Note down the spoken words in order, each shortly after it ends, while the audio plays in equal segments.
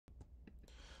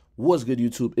What's good,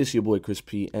 YouTube? It's your boy Chris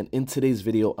P, and in today's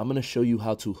video I'm going to show you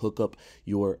how to hook up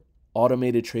your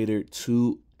Automated Trader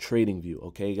to TradingView.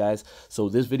 Okay guys, so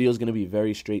this video is going to be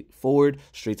very straightforward,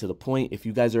 straight to the point. If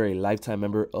you guys are a lifetime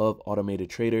member of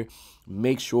Automated Trader,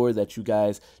 make sure that you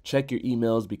guys check your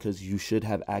emails because you should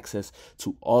have access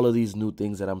to all of these new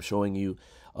things that I'm showing you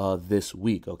this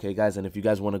week. Okay guys, and if you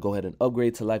guys want to go ahead and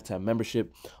upgrade to lifetime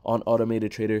membership on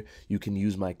Automated Trader, you can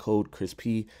use my code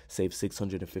ChrisP, save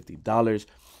 $650.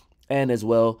 And as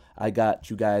well, I got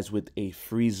you guys with a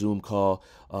free Zoom call,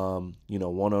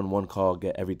 one-on-one call,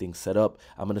 get everything set up.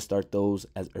 I'm going to start those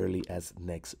as early as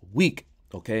next week.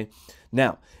 Okay.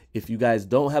 Now, if you guys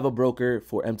don't have a broker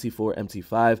for MT4,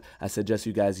 MT5, I suggest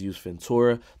you guys use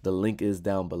Fintura. The link is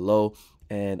down below.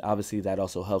 And obviously that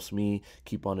also helps me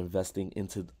keep on investing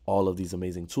into all of these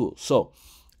amazing tools. So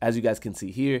as you guys can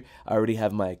see here, I already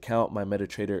have my account, my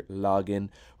MetaTrader login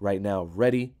right now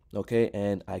ready. Okay,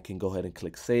 and I can go ahead and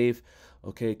click save.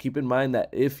 Okay, keep in mind that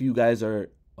if you guys are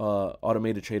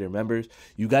Automated Trader members,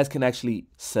 you guys can actually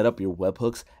set up your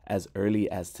webhooks as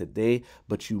early as today,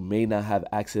 but you may not have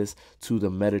access to the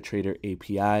MetaTrader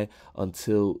API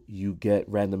until you get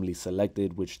randomly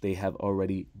selected, which they have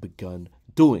already begun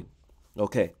doing.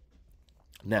 Okay,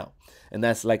 now, and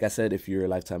that's, like I said, if you're a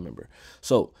lifetime member.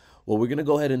 So what we're going to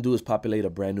go ahead and do is populate a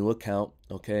brand new account.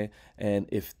 Okay, and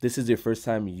if this is your first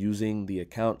time using the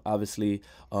account, obviously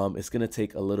it's going to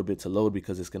take a little bit to load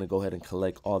because it's going to go ahead and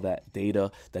collect all that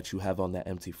data that you have on that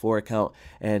MT4 account.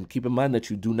 And keep in mind that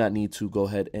you do not need to go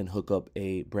ahead and hook up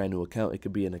a brand new account. It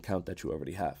could be an account that you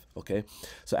already have. Okay,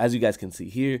 so as you guys can see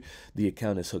here, the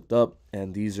account is hooked up,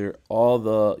 and these are all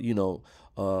the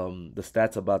the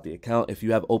stats about the account. If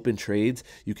you have open trades,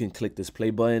 you can click this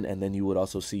play button, and then you would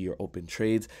also see your open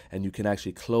trades, and you can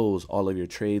actually close all of your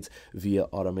trades via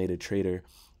Automated Trader,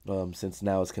 since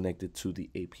now it's connected to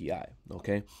the API.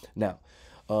 Okay, now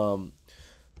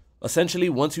essentially,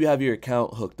 once you have your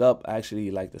account hooked up, I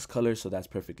actually like this color, so that's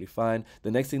perfectly fine.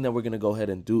 The next thing that we're going to go ahead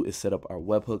and do is set up our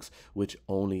webhooks, which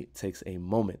only takes a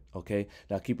moment. Okay,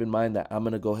 now keep in mind that I'm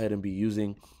going to go ahead and be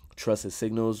using Trusted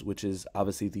Signals, which is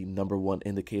obviously the #1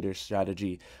 indicator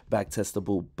strategy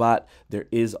backtestable bot there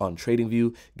is on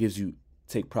TradingView. Gives you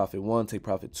take profit 1, take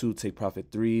profit 2, take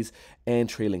profit 3s, and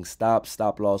trailing stop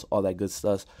loss, all that good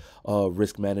stuff,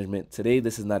 risk management. Today,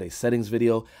 this is not a settings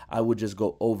video. I would just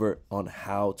go over on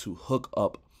how to hook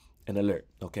up an alert.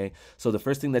 Okay, so the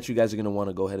first thing that you guys are going to want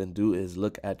to go ahead and do is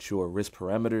look at your risk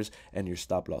parameters and your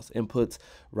stop loss inputs.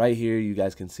 Right here, you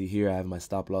guys can see here I have my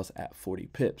stop loss at 40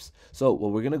 pips. So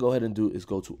what we're going to go ahead and do is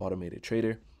go to Automated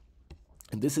Trader.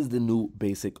 And this is the new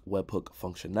basic webhook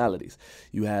functionalities.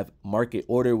 You have market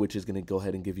order, which is going to go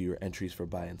ahead and give you your entries for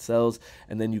buy and sells.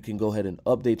 And then you can go ahead and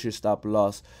update your stop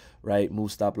loss, right?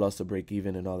 Move stop loss to break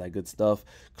even and all that good stuff.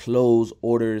 Close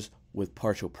orders with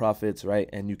partial profits, right?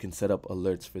 And you can set up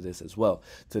alerts for this as well.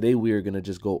 Today, we are going to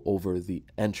just go over the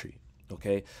entry.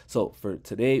 Okay, so for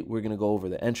today, we're going to go over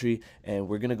the entry, and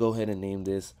we're going to go ahead and name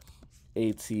this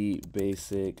AT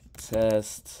Basic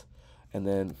Test, and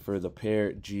then for the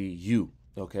pair GU.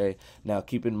 Okay, now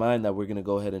keep in mind that we're going to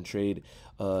go ahead and trade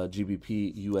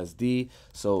GBP USD.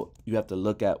 So you have to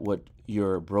look at what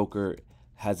your broker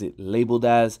has it labeled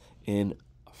as. In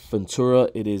Fintura,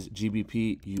 it is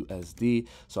GBP USD.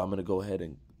 So I'm going to go ahead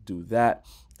and do that.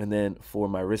 And then for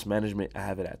my risk management, I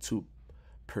have it at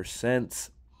 2%.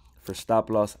 For stop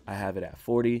loss, I have it at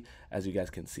 40, as you guys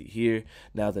can see here.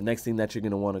 Now, the next thing that you're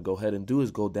going to want to go ahead and do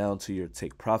is go down to your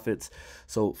take profits.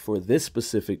 So for this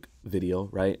specific video,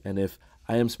 right, and if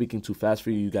I am speaking too fast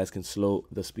for you, you guys can slow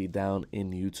the speed down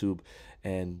in YouTube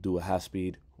and do a half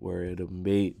speed where it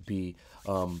may be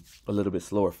a little bit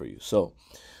slower for you. So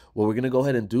what we're going to go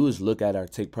ahead and do is look at our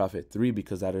take profit 3,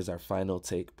 because that is our final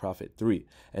take profit 3.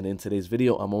 And in today's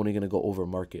video, I'm only going to go over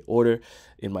market order.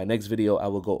 In my next video, I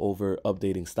will go over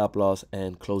updating stop loss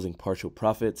and closing partial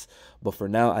profits. But for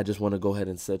now, I just want to go ahead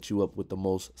and set you up with the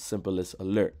most simplest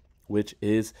alert, which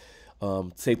is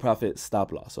take profit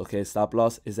stop loss. Okay, stop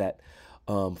loss is at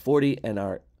 40 and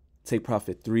our take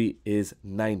profit 3 is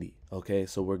 90. Okay,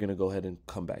 so we're going to go ahead and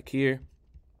come back here.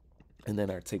 And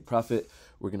then our take profit,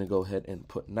 we're going to go ahead and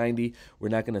put 90. We're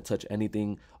not going to touch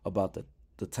anything about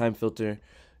the time filter.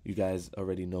 You guys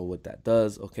already know what that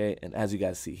does. Okay, and as you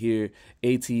guys see here,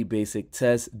 AT Basic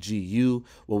Test GU,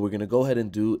 what we're going to go ahead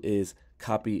and do is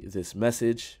copy this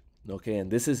message. Okay,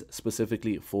 and this is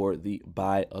specifically for the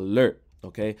buy alert.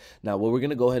 Okay, now what we're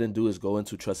going to go ahead and do is go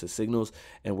into Trusted Signals,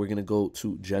 and we're going to go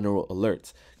to General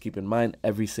Alerts. Keep in mind,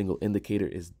 every single indicator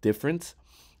is different.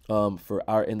 For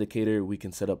our indicator, we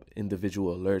can set up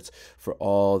individual alerts for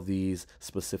all these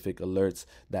specific alerts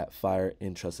that fire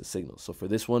in trusted signals. So for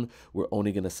this one, we're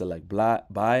only going to select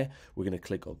buy. We're going to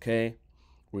click OK.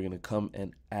 We're going to come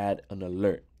and add an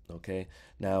alert. Okay,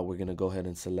 now we're going to go ahead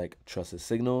and select trusted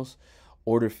signals,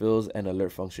 order fills, and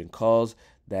alert function calls.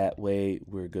 That way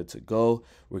we're good to go.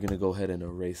 We're going to go ahead and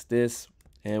erase this,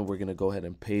 and we're going to go ahead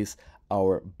and paste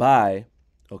our buy.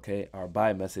 Okay, our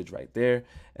buy message right there.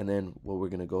 And then what we're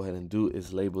going to go ahead and do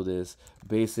is label this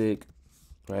basic,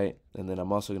 right? And then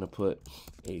I'm also going to put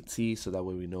AT, so that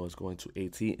way we know it's going to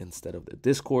AT instead of the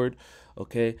Discord.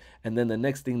 Okay, and then the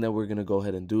next thing that we're going to go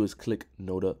ahead and do is click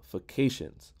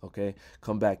notifications. Okay,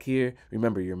 come back here.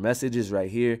 Remember, your message is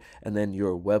right here, and then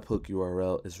your webhook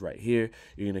URL is right here.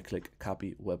 You're going to click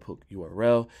copy webhook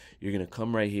URL. You're going to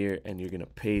come right here and you're going to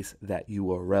paste that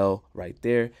URL right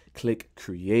there. Click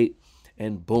create,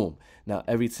 and boom. Now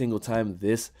every single time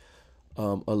this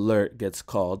alert gets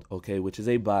called, okay, which is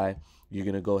a buy, you're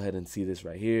going to go ahead and see this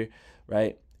right here,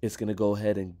 right? It's going to go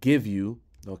ahead and give you,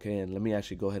 okay, and let me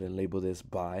actually go ahead and label this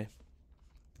buy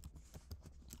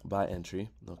entry,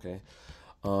 okay?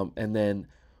 And then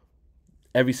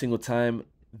every single time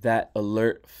that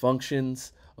alert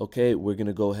functions, okay, we're going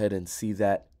to go ahead and see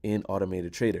that in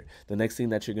Automated Trader. The next thing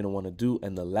that you're going to want to do,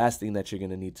 and the last thing that you're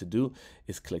going to need to do,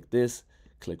 is click this,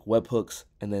 click webhooks,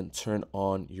 and then turn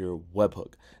on your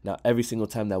webhook. Now, every single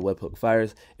time that webhook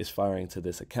fires, it's firing to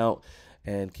this account.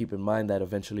 And keep in mind that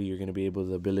eventually you're going to be able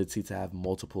the ability to have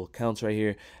multiple accounts right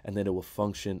here, and then it will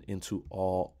function into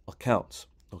all accounts.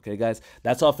 Okay, guys,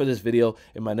 that's all for this video.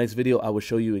 In my next video, I will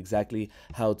show you exactly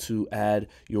how to add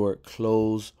your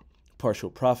close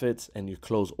partial profits and your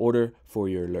close order for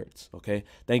your alerts. Okay,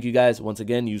 thank you guys. Once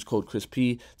again, use code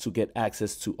ChrisP to get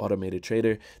access to Automated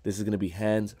Trader. This is going to be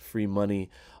hands-free money,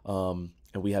 and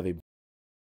we have a